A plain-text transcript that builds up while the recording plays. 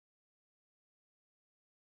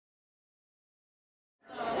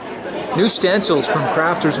New stencils from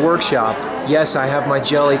Crafter's Workshop. Yes, I have my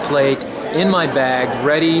jelly plate in my bag,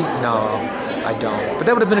 ready. No, I don't. But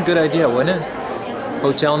that would have been a good idea, wouldn't it?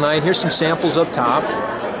 Hotel night. Here's some samples up top.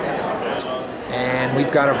 And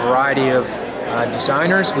we've got a variety of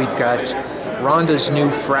designers. We've got Rhonda's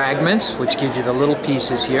new fragments, which gives you the little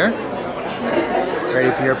pieces here.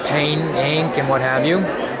 Ready for your paint, ink, and what have you.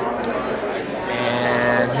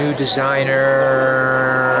 And new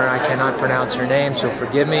designer, I cannot pronounce her name, so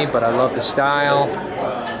forgive me, but I love the style.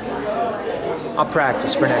 I'll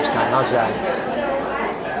practice for next time. How's that?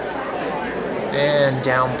 And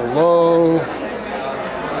down below,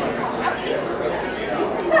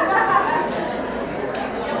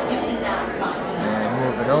 and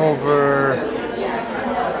moving over.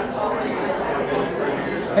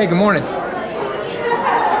 Hey, good morning.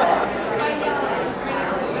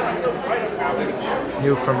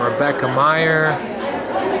 New from Rebekah Meier.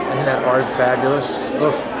 Isn't that art fabulous?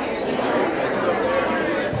 Look.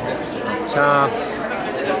 Up top.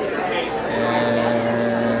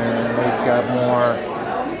 And we've got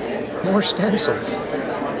more stencils.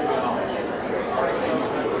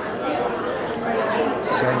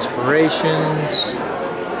 ZENSPIRATIONS.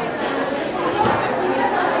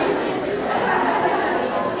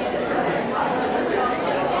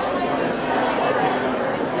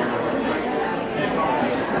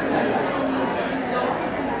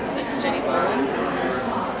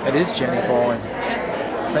 That is Jenni Bowlin.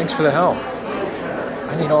 Thanks for the help.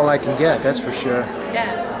 I need all I can get, that's for sure.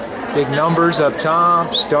 Yeah. Big numbers up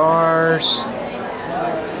top, stars.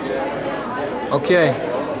 Okay,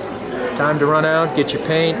 time to run out, get your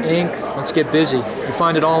paint, ink. Let's get busy. You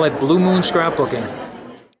find it all at BlueMoon Scrapbooking.